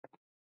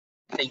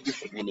Thank you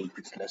for joining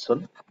this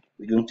lesson.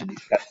 We're going to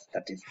discuss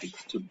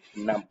statistics to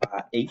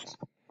number 8.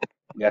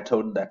 We are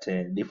told that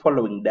the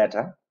following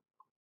data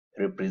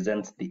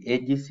represents the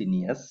ages in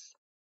years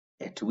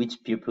at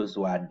which pupils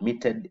were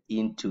admitted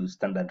into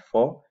standard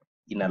 4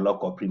 in a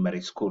local primary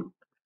school.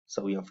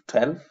 So we have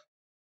 12,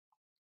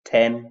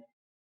 10,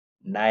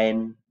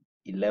 9,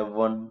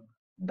 11,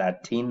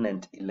 13,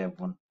 and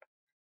 11.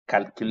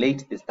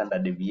 Calculate the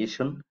standard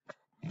deviation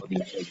for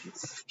their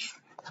ages.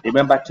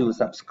 Remember to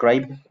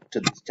subscribe to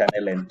this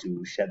channel and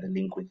to share the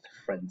link with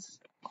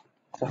friends.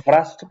 So for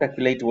us to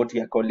calculate what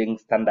we are calling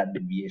standard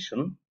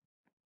deviation,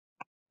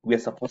 we are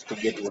supposed to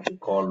get what we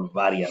call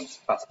variance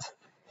first.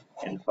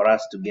 And for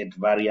us to get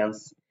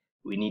variance,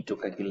 we need to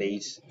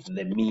calculate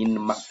the mean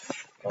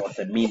or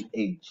the mean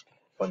age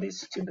for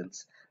these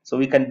students. So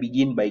we can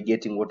begin by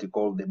getting what we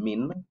call the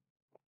mean.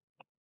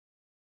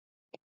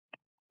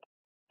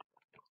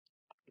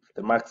 If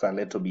the marks are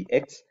let to be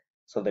x,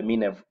 so the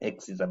mean of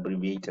x is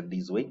abbreviated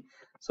this way.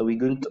 So we're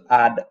going to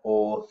add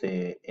all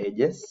the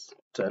ages,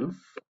 12,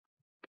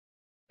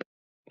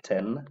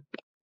 10,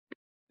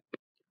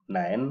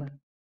 9,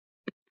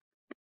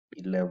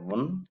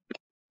 11,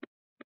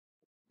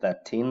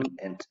 13,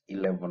 and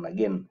 11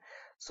 again.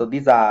 So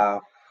these are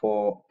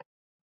for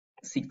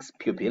 6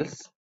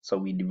 pupils. So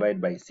we divide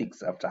by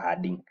 6 after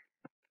adding.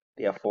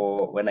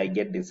 Therefore, when I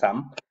get the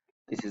sum,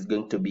 this is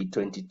going to be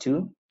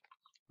 22,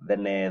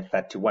 then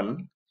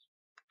 31,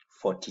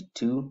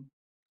 42,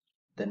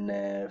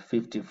 then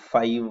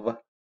 55,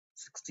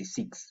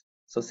 66.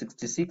 So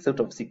 66 out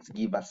of 6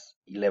 give us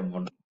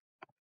 11.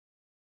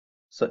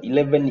 So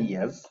 11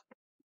 years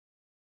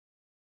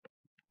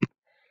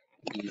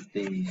is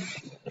the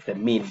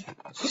mean.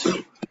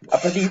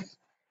 After this,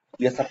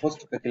 we are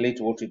supposed to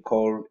calculate what we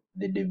call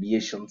the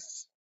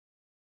deviations.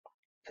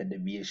 The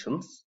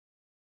deviations.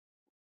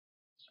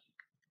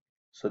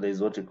 So there is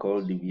what we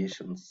call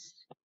deviations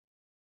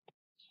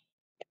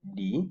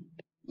D,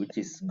 which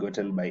is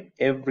gotten by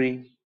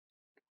every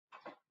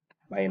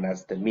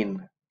minus the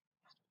mean.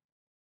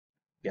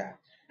 Yeah,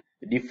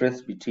 the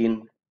difference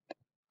between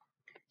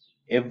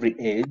every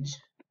age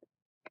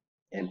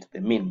and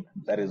the mean.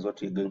 That is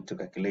what we're going to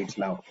calculate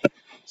now.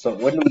 So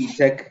when we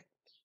take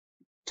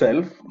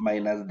 12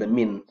 minus the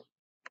mean,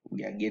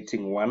 we are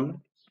getting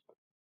 1.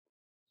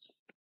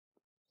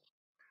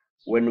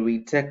 When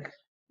we take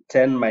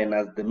 10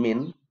 minus the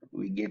mean,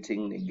 we're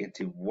getting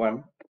negative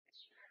 1.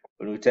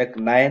 When we take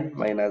 9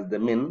 minus the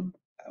mean,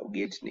 I'll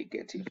get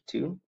negative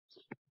 2.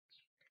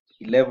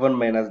 11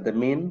 minus the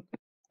mean,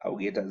 I'll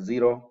get a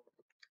 0.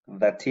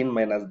 13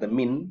 minus the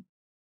mean,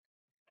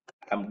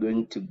 I'm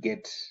going to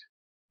get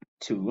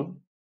 2.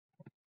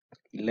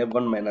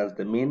 11 minus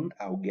the mean,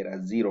 I'll get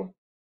a 0.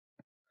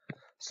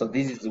 So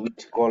this is what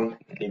we call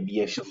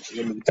deviation.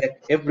 When we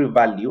take every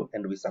value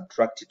and we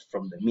subtract it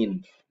from the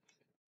mean.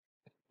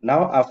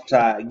 Now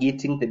after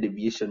getting the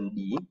deviation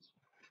D,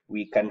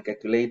 we can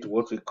calculate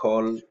what we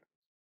call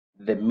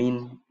the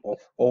mean of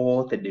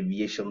all the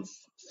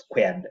deviations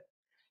squared.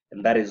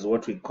 And that is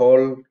what we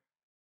call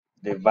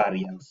the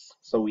variance.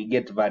 So we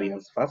get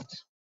variance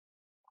first.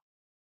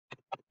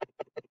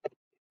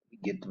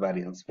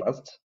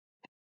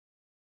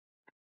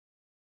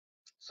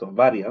 So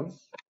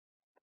variance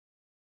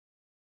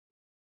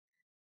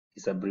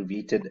is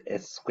abbreviated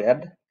S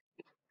squared,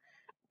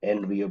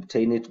 and we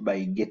obtain it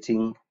by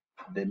getting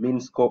the mean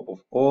score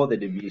of all the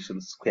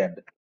deviations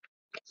squared.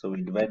 So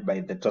we divide by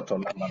the total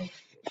number of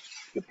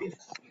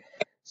pupils.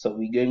 So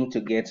we're going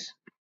to get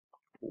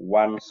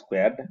 1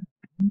 squared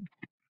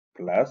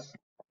plus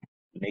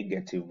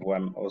negative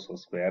 1 also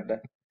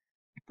squared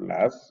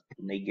plus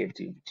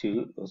negative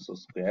 2 also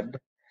squared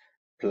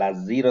plus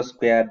 0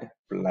 squared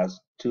plus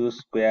 2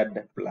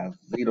 squared plus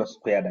 0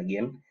 squared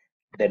again,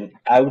 then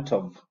out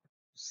of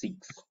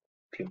 6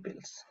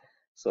 pupils.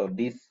 So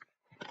this,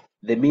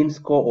 the mean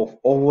score of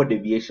all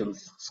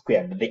deviations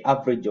squared, the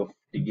average of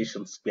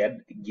deviations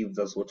squared, gives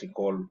us what we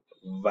call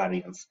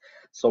variance.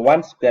 So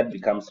 1 squared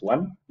becomes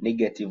 1,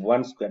 negative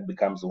 1 squared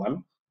becomes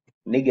 1,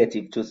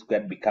 negative 2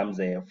 squared becomes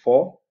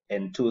 4,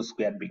 and 2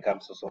 squared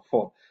becomes also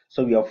 4.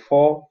 So we have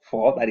 4,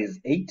 that is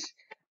 8,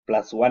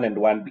 plus 1 and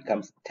 1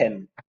 becomes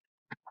 10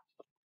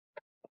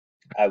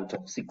 out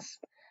of 6.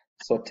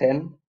 So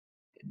 10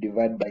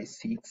 divided by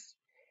 6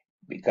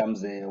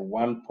 becomes a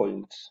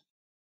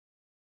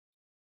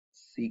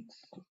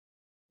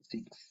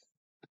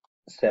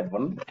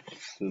 1.667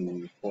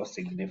 to 4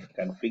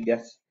 significant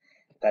figures.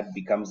 That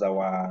becomes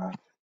our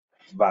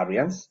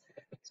variance.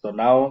 So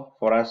now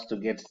for us to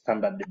get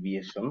standard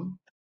deviation,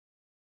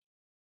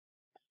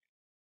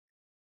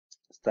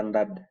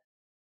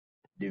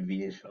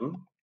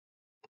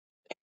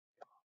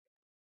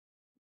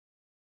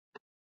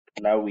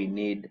 now we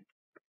need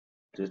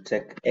to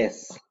take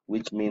S,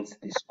 which means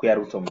the square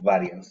root of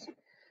variance.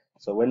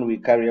 So when we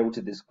carry out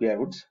the square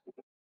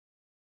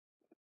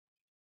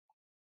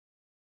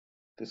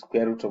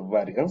root of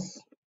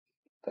variance,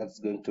 that's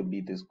going to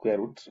be the square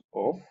root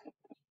of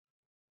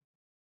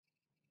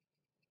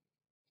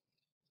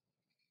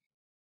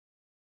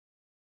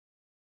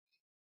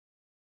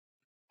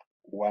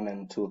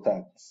 1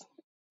 2/3.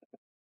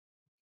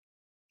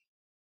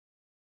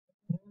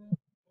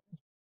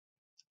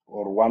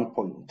 or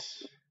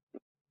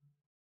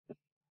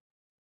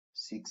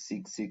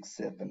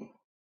 1.6667,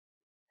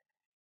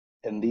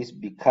 and this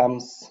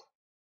becomes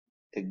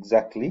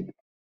exactly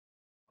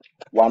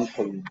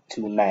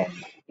 1.29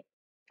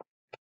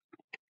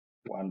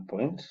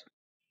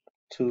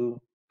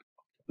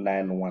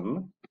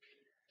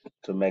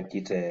 to make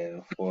it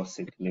 4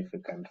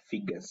 significant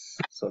figures.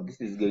 So this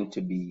is going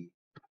to be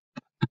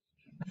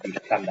the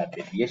standard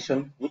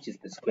deviation, which is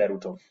the square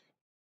root of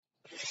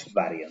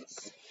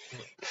variance.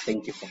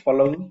 Thank you for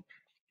following.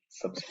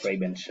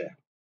 Subscribe and share.